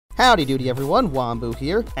Howdy doody everyone, Wambu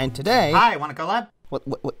here, and today... Hi, wanna collab?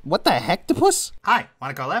 What the hectopus? Hi,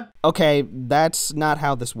 wanna collab? Okay, that's not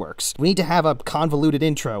how this works. We need to have a convoluted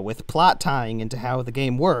intro with plot tying into how the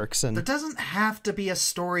game works, and... There doesn't have to be a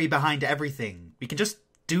story behind everything. We can just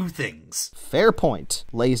do things. Fair point.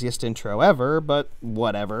 Laziest intro ever, but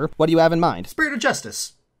whatever. What do you have in mind? Spirit of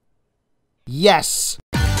justice. Yes!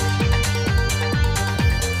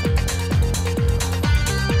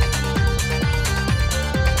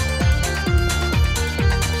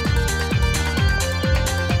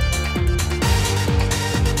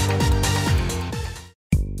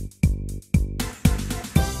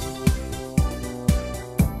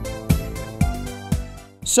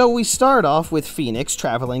 So we start off with Phoenix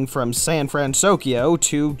traveling from San Francisco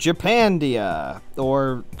to Japandia,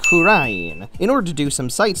 or Kurain, in order to do some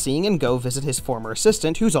sightseeing and go visit his former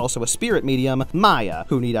assistant, who's also a spirit medium, Maya,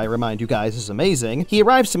 who, need I remind you guys, is amazing. He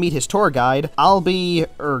arrives to meet his tour guide, I'll be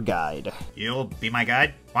guide. You'll be my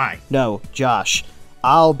guide? Why? No, Josh.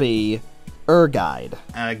 I'll be guide.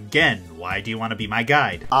 Again, why do you want to be my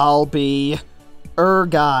guide? I'll be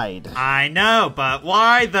guide. I know, but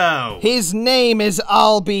why though? His name is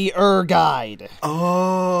I'll be guide.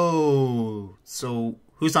 Oh, so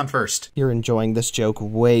who's on first? You're enjoying this joke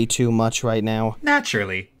way too much right now.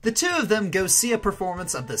 Naturally. The two of them go see a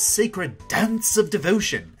performance of the sacred dance of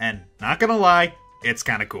devotion, and not gonna lie, it's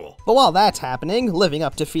kinda cool. But while that's happening, living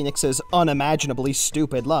up to Phoenix's unimaginably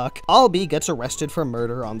stupid luck, Albie gets arrested for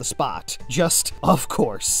murder on the spot. Just, of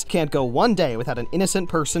course. Can't go one day without an innocent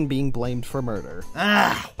person being blamed for murder.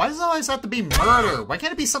 Why does it always have to be murder? Why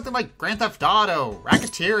can't it be something like Grand Theft Auto,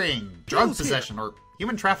 racketeering, drug possession, or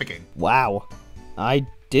human trafficking? Wow. I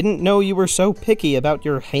didn't know you were so picky about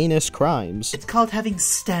your heinous crimes. It's called having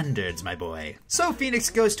standards, my boy. So Phoenix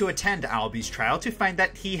goes to attend Albie's trial to find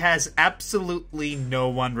that he has absolutely no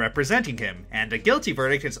one representing him, and a guilty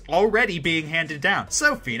verdict is already being handed down.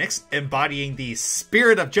 So Phoenix, embodying the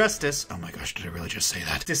spirit of justice, oh my gosh, did I really just say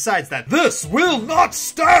that? Decides that this will not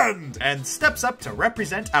stand, and steps up to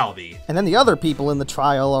represent Albie. And then the other people in the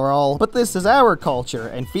trial are all, but this is our culture,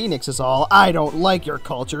 and Phoenix is all, I don't like your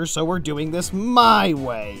culture, so we're doing this my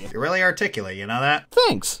way. You're really articulate, you know that?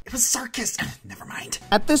 Thanks. It was sarcasm. Never mind.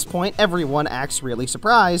 At this point, everyone acts really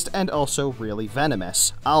surprised and also really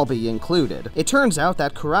venomous, Albie included. It turns out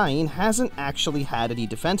that Kurain hasn't actually had any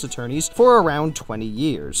defense attorneys for around 20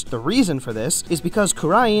 years. The reason for this is because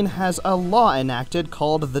Kurain has a law enacted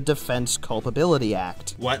called the Defense Culpability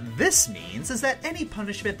Act. What this means is that any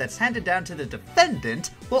punishment that's handed down to the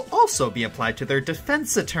defendant will also be applied to their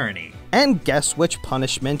defense attorney. And guess which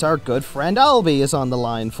punishment our good friend Albie is on the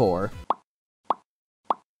line for?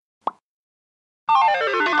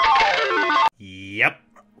 Yep,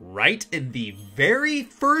 right in the very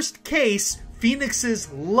first case,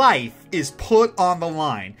 Phoenix's life is put on the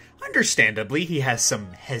line. Understandably, he has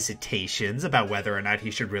some hesitations about whether or not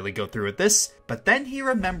he should really go through with this, but then he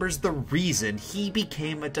remembers the reason he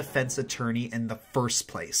became a defense attorney in the first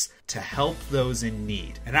place, to help those in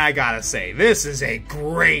need. And I gotta say, this is a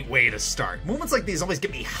great way to start. Moments like these always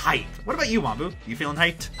get me hyped. What about you, Wambu? You feeling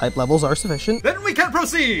hyped? Hype levels are sufficient. Then we can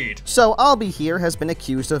proceed! So Albie here has been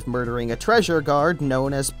accused of murdering a treasure guard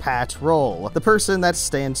known as Pat Roll. The person that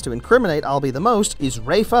stands to incriminate Albie the most is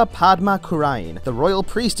Rafa Padma Kurain, the royal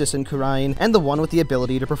priestess in Kurain, and the one with the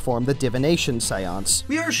ability to perform the divination seance.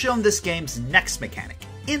 We are shown this game's next mechanic,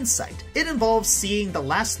 Insight. It involves seeing the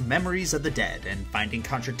last memories of the dead and finding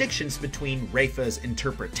contradictions between Rafa's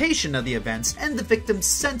interpretation of the events and the victim's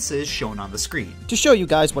senses shown on the screen. To show you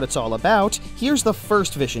guys what it's all about, here's the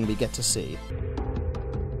first vision we get to see.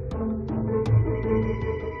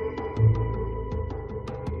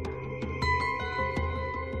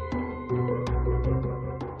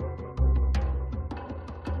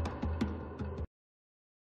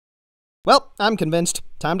 Well, I'm convinced.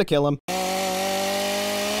 Time to kill him.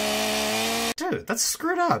 Dude, that's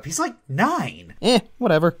screwed up. He's like 9.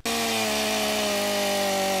 Whatever.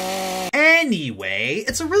 Anyway,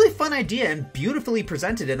 it's a really fun idea and beautifully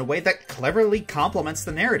presented in a way that cleverly complements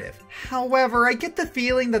the narrative. However, I get the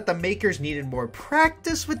feeling that the makers needed more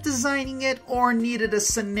practice with designing it, or needed a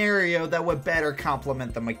scenario that would better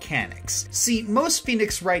complement the mechanics. See, most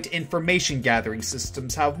Phoenix Wright information gathering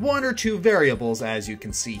systems have 1 or 2 variables, as you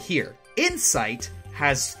can see here. Insight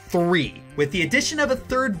has 3, With the addition of a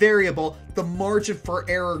third variable, the margin for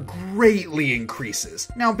error greatly increases.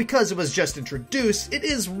 Now, because it was just introduced, it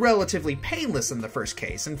is relatively painless in the first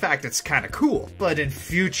case. In fact, it's kinda cool. But in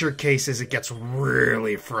future cases, it gets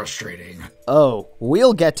really frustrating. Oh,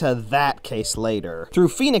 we'll get to that case later. Through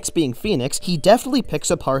Phoenix being Phoenix, he definitely picks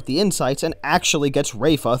apart the insights and actually gets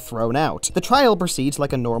Rafa thrown out. The trial proceeds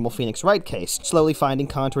like a normal Phoenix Wright case, slowly finding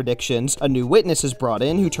contradictions. A new witness is brought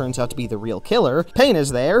in who turns out to be the real killer. Payne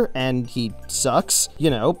is there, and he sucks. You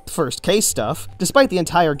know, first case stuff, despite the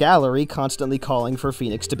entire gallery constantly calling for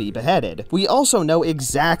Phoenix to be beheaded. We also know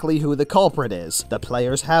exactly who the culprit is. The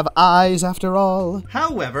players have eyes, after all.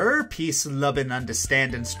 However, Peace, Love, and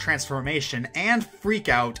Understanding's transformation and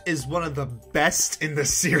freakout is one of the best in the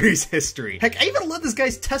series history. Heck, I even love this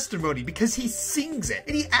guy's testimony because he sings it,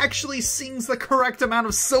 and he actually sings the correct amount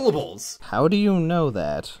of syllables. How do you know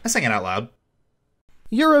that? I sang it out loud.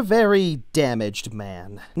 You're a very damaged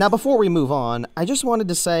man. Now, before we move on, I just wanted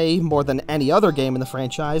to say, more than any other game in the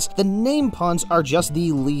franchise, the name puns are just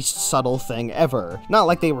the least subtle thing ever. Not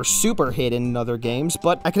like they were super hidden in other games,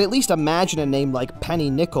 but I could at least imagine a name like Penny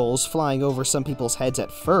Nichols flying over some people's heads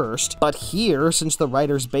at first. But here, since the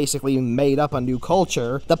writers basically made up a new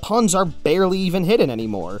culture, the puns are barely even hidden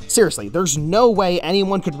anymore. Seriously, there's no way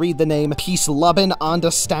anyone could read the name Peace Lubbin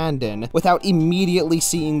Understandin' without immediately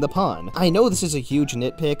seeing the pun. I know this is a huge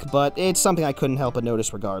nitpick, but it's something I couldn't help but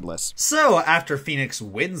notice regardless. So, after Phoenix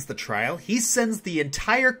wins the trial, he sends the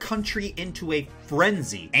entire country into a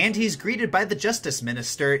frenzy, and he's greeted by the Justice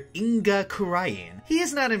Minister, Inga Kurayan. He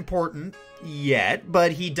is not important yet,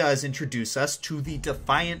 but he does introduce us to the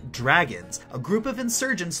Defiant Dragons, a group of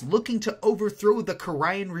insurgents looking to overthrow the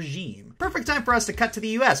Kurayan regime. Perfect time for us to cut to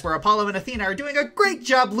the US, where Apollo and Athena are doing a great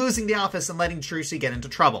job losing the office and letting Trucy get into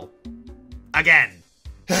trouble. Again.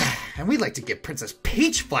 And we'd like to give Princess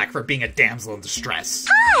Peach flack for being a damsel in distress.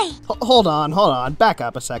 Hi! Hold on, back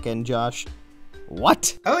up a second, Josh.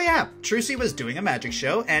 What? Oh yeah, Trucy was doing a magic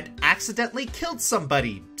show and accidentally killed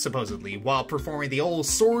somebody, supposedly, while performing the old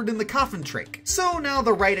sword in the coffin trick. So now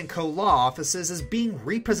the Wright & Co. law offices is being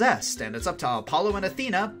repossessed, and it's up to Apollo and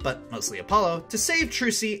Athena, but mostly Apollo, to save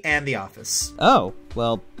Trucy and the office. Oh,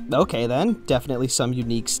 well, okay then. Definitely some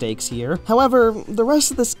unique stakes here. However, the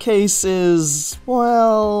rest of this case is,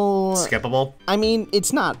 well... skippable? I mean,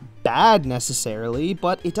 it's not bad necessarily,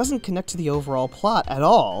 but it doesn't connect to the overall plot at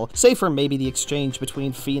all, save for maybe the exchange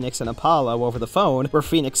between Phoenix and Apollo over the phone, where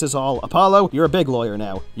Phoenix is all, "Apollo, you're a big lawyer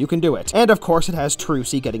now. You can do it." And of course it has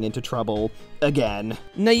Trucy getting into trouble again.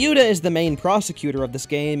 Nayuda is the main prosecutor of this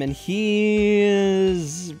game, and he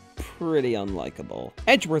is pretty unlikable.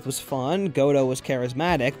 Edgeworth was fun, Godo was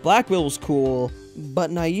charismatic, Blackwell was cool,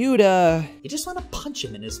 but Nayuda... You just want to punch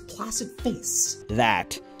him in his placid face.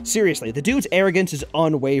 That. Seriously, the dude's arrogance is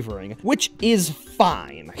unwavering, which is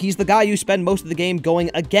fine. He's the guy you spend most of the game going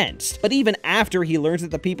against. But even after he learns that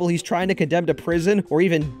the people he's trying to condemn to prison, or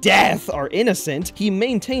even death, are innocent, he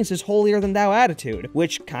maintains his holier-than-thou attitude,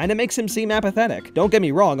 which kinda makes him seem apathetic. Don't get me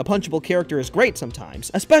wrong, a punchable character is great sometimes,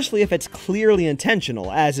 especially if it's clearly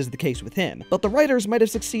intentional, as is the case with him. But the writers might have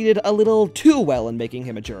succeeded a little too well in making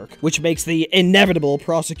him a jerk, which makes the inevitable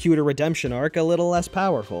prosecutor redemption arc a little less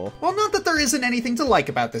powerful. Well, not that there isn't anything to like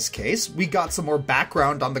about this case. We got some more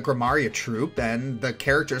background on the Grimoria troupe, and the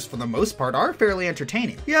characters for the most part are fairly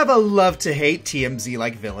entertaining. You have a love-to-hate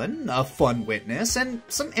TMZ-like villain, a fun witness, and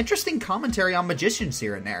some interesting commentary on magicians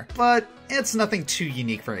here and there. But it's nothing too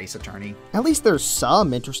unique for Ace Attorney. At least there's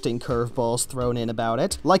some interesting curveballs thrown in about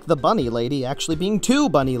it, like the bunny lady actually being two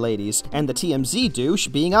bunny ladies, and the TMZ douche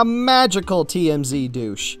being a magical TMZ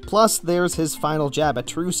douche. Plus, there's his final jab at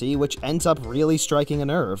Trucy, which ends up really striking a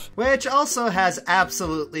nerve. Which also has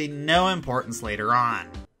absolutely no importance later on.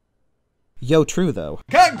 Yo, true though.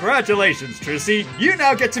 Congratulations, Trucy! You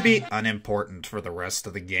now get to be unimportant for the rest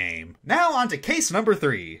of the game. Now on to case number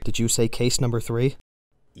 3. Did you say case number 3?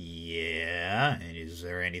 Yeah, and is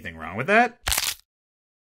there anything wrong with that?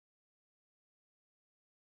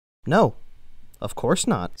 No, of course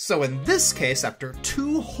not. So in this case, after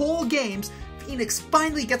 2 whole games, Phoenix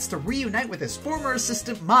finally gets to reunite with his former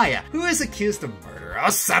assistant Maya, who is accused of murder. Oh,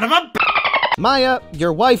 son of a b****! Maya,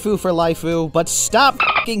 you're waifu for laifu, but stop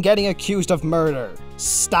f***ing getting accused of murder.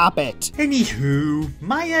 Stop it. Anywho,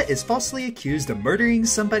 Maya is falsely accused of murdering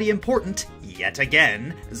somebody important yet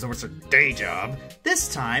again, as though it's her day job. This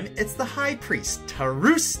time, it's the High Priest,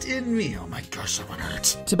 Tarust in me. Oh my gosh, that one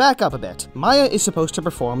hurt. To back up a bit, Maya is supposed to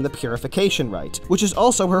perform the Purification Rite, which is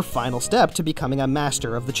also her final step to becoming a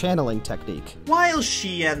master of the channeling technique. While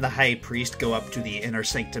she and the High Priest go up to the Inner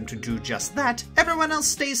Sanctum to do just that, everyone else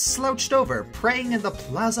stays slouched over, praying in the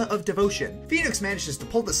Plaza of Devotion. Phoenix manages to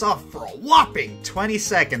pull this off for a whopping 20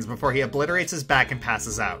 seconds before he obliterates his back and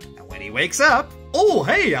passes out. And when he wakes up, oh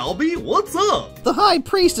hey Albie, what's up? The High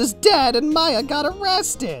Priest is dead and Maya got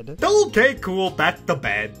arrested! Okay, cool, back to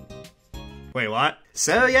bed. Wait, what?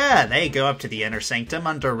 So yeah, they go up to the Inner Sanctum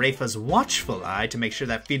under Rafa's watchful eye to make sure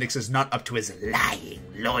that Phoenix is not up to his lying,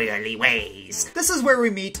 lawyerly ways. This is where we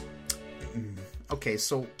meet... Okay,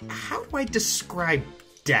 so how do I describe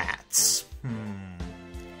Dats?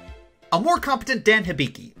 A more competent Dan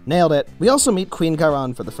Hibiki. Nailed it. We also meet Queen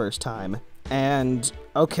Garan for the first time. And,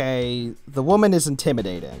 okay, the woman is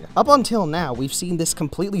intimidating. Up until now, we've seen this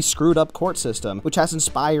completely screwed up court system, which has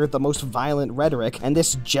inspired the most violent rhetoric, and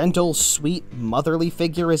this gentle, sweet, motherly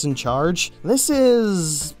figure is in charge.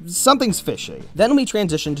 Something's fishy. Then we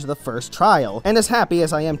transition to the first trial, and as happy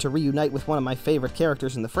as I am to reunite with one of my favorite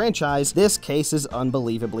characters in the franchise, this case is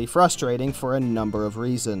unbelievably frustrating for a number of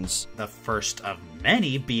reasons. The first of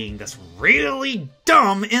many being this really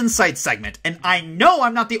dumb insight segment, and I know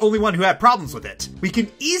I'm not the only one who had problems with it. We can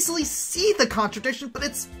easily see the contradiction, but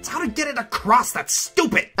it's how to get it across that's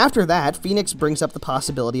stupid. After that, Phoenix brings up the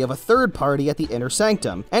possibility of a third party at the Inner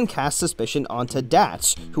Sanctum, and casts suspicion onto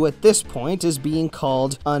Dats, who at this point is being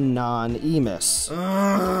called a non-emis.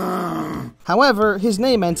 However, his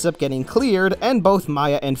name ends up getting cleared, and both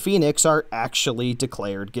Maya and Phoenix are actually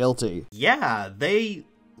declared guilty. Yeah, they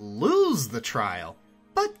lose the trial.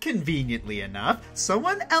 But conveniently enough,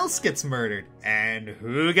 someone else gets murdered. And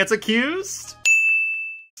who gets accused?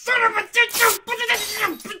 Son of a...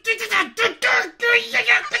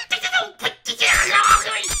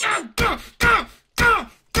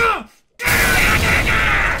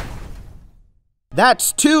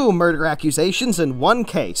 That's 2 murder accusations in one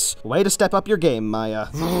case. Way to step up your game, Maya.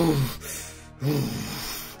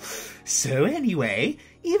 So anyway,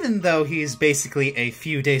 even though he's basically a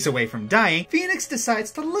few days away from dying, Phoenix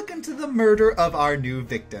decides to look into the murder of our new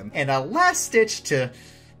victim in a last ditch to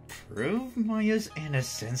prove Maya's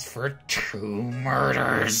innocence for 2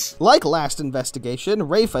 murders. Like last investigation,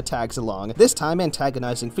 Rafa tags along, this time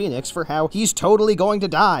antagonizing Phoenix for how he's totally going to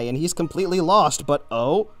die and he's completely lost, but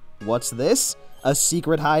oh, what's this? A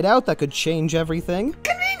secret hideout that could change everything?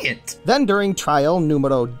 Convenient! Then during trial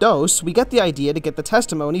numero dos, we get the idea to get the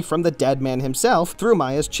testimony from the dead man himself through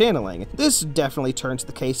Maya's channeling. This definitely turns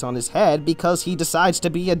the case on his head because he decides to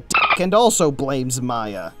be a dick and also blames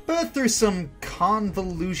Maya. But through some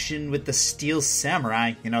convolution with the Steel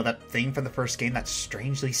Samurai, you know, that thing from the first game that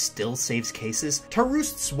strangely still saves cases,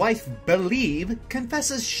 Tarust's wife, Believe,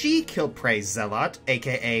 confesses she killed Prey's Zealot,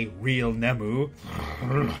 aka Real Nemu.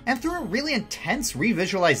 And through a really intense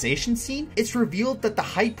revisualization scene, it's revealed that the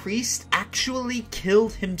High Priest actually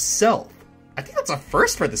killed himself. I think that's a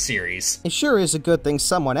first for the series. It sure is a good thing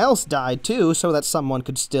someone else died too, so that someone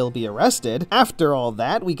could still be arrested. After all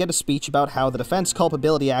that, we get a speech about how the Defense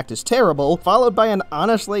Culpability Act is terrible, followed by an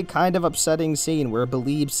honestly kind of upsetting scene where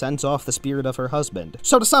Believe sends off the spirit of her husband.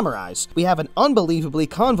 So to summarize, we have an unbelievably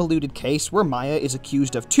convoluted case where Maya is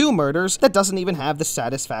accused of 2 murders that doesn't even have the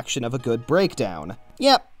satisfaction of a good breakdown.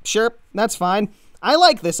 Yep, sure, that's fine. I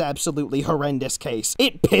like this absolutely horrendous case.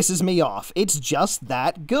 It pisses me off. It's just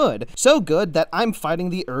that good. So good that I'm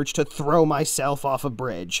fighting the urge to throw myself off a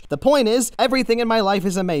bridge. The point is, everything in my life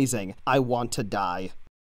is amazing. I want to die.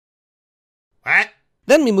 What?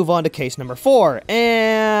 Then we move on to case number 4,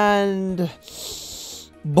 and...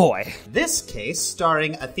 boy. This case,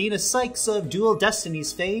 starring Athena Sykes of Dual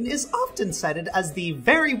Destinies fame, is often cited as the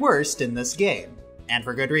very worst in this game. And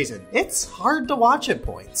for good reason. It's hard to watch at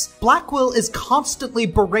points. Blackwell is constantly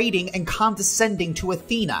berating and condescending to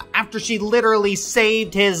Athena after she literally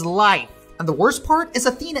saved his life. And the worst part is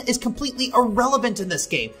Athena is completely irrelevant in this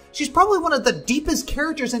game. She's probably one of the deepest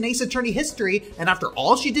characters in Ace Attorney history, and after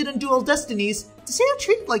all she did in Dual Destinies, to see her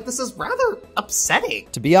treated like this is rather upsetting.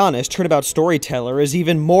 To be honest, Turnabout Storyteller is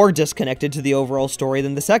even more disconnected to the overall story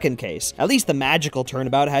than the second case. At least the magical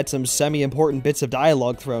Turnabout had some semi-important bits of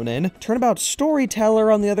dialogue thrown in. Turnabout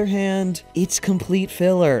Storyteller, on the other hand, it's complete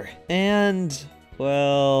filler. And,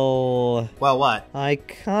 well... Well, what? I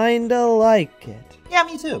kinda like it. Yeah,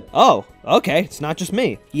 me too. Oh, okay, it's not just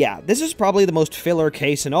me. Yeah, this is probably the most filler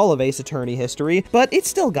case in all of Ace Attorney history, but it's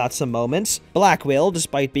still got some moments. Blackwell,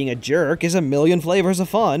 despite being a jerk, is a million flavors of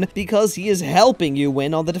fun because he is helping you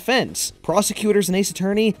win on the defense. Prosecutors in Ace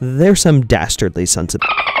Attorney, they're some dastardly sons of...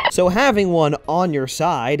 So having one on your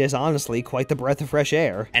side is honestly quite the breath of fresh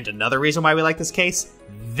air. And another reason why we like this case?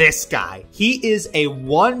 This guy. He is a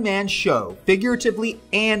one-man show, figuratively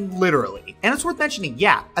and literally. And it's worth mentioning,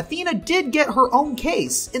 yeah, Athena did get her own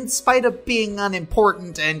case, in spite of being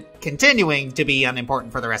unimportant and continuing to be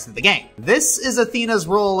unimportant for the rest of the game. This is Athena's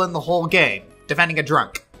role in the whole game, defending a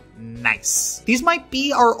drunk. Nice. These might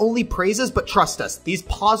be our only praises, but trust us, these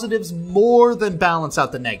positives more than balance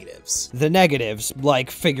out the negatives. The negatives,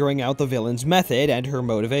 like figuring out the villain's method and her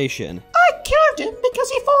motivation. I killed him because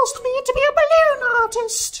he forced me to be a balloon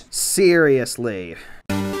artist. Seriously.